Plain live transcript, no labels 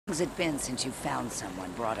How's it been since you found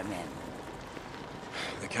someone, brought him in?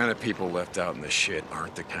 The kind of people left out in the shit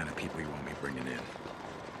aren't the kind of people you want me bringing in.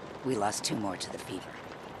 We lost 2 more to the fever.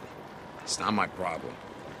 It's not my problem.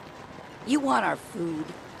 You want our food?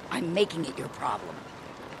 I'm making it your problem.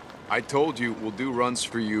 I told you we'll do runs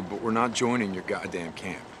for you, but we're not joining your goddamn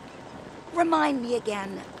camp. Remind me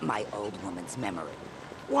again, my old woman's memory.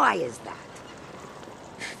 Why is that?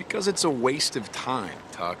 Because it's a waste of time,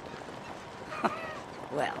 Tuck.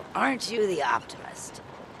 Well, aren't you the optimist?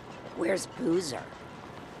 Where's Boozer?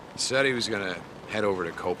 He said he was gonna head over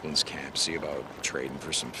to Copeland's camp, see about trading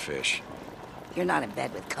for some fish. You're not in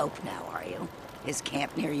bed with Cope now, are you? His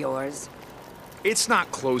camp near yours? It's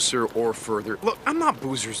not closer or further. Look, I'm not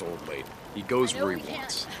Boozer's old lady. He goes where he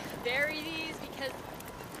wants. Bury these because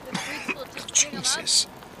the freaks will just bring them up. Jesus.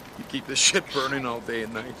 You keep this shit burning all day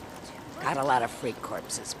and night. Got a lot of freak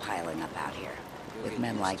corpses piling up out here. With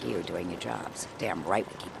men like you doing your jobs. Damn right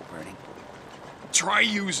we keep it burning. Try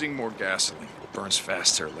using more gasoline. It burns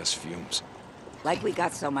faster, less fumes. Like we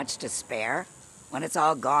got so much to spare? When it's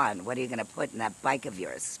all gone, what are you gonna put in that bike of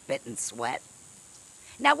yours? Spit and sweat?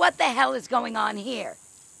 Now what the hell is going on here?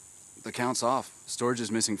 The count's off. Storage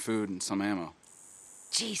is missing food and some ammo.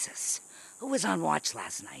 Jesus. Who was on watch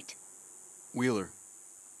last night? Wheeler,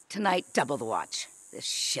 Tonight, double the watch. This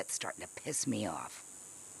shit's starting to piss me off.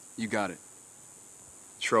 you got it.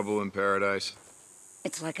 Trouble in paradise.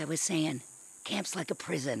 It's like I was saying. Camp's like a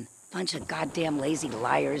prison. Bunch of goddamn lazy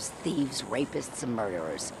liars, thieves, rapists, and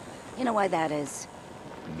murderers. You know why that is?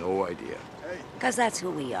 No idea. Because that's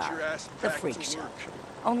who we are. The freak show.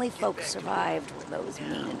 Only folks survived were those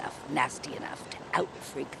mean enough, nasty enough to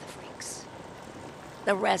out-freak the freaks.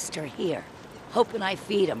 The rest are here. Hoping I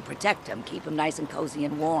feed them, protect them, keep them nice and cozy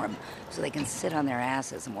and warm, so they can sit on their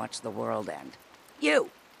asses and watch the world end.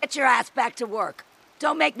 You! Get your ass back to work!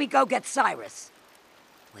 Don't make me go get Cyrus!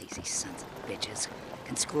 Lazy sons of bitches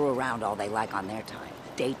can screw around all they like on their time.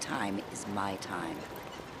 Daytime is my time.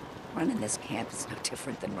 Running this camp is no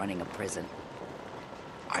different than running a prison.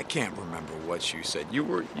 I can't remember what you said. You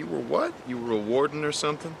were what? You were a warden or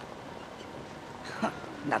something?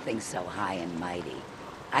 Nothing so high and mighty.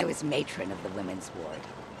 I was matron of the women's ward.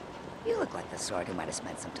 You look like the sort who might have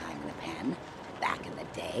spent some time in the pen, back in the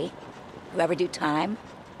day. You ever do time?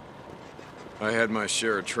 I had my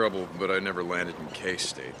share of trouble, but I never landed in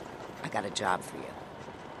K-State. I got a job for you.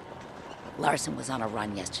 Larson was on a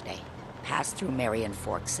run yesterday. Passed through Marion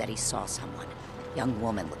Fork, said he saw someone. Young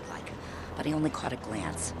woman looked like, but he only caught a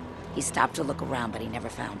glance. He stopped to look around, but he never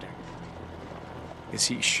found her. Is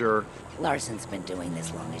he sure? Larson's been doing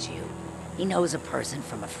this long as you. He knows a person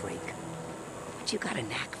from a freak. But you got a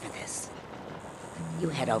knack for this. You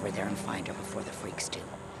head over there and find her before the freaks do.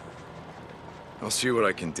 I'll see what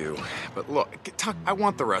I can do. But look, Tuck, I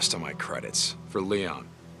want the rest of my credits for Leon.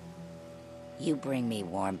 You bring me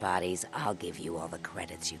warm bodies, I'll give you all the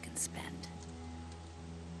credits you can spend.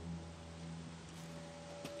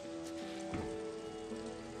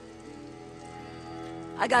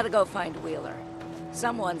 I gotta go find Wheeler.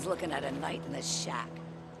 Someone's looking at a night in the shack.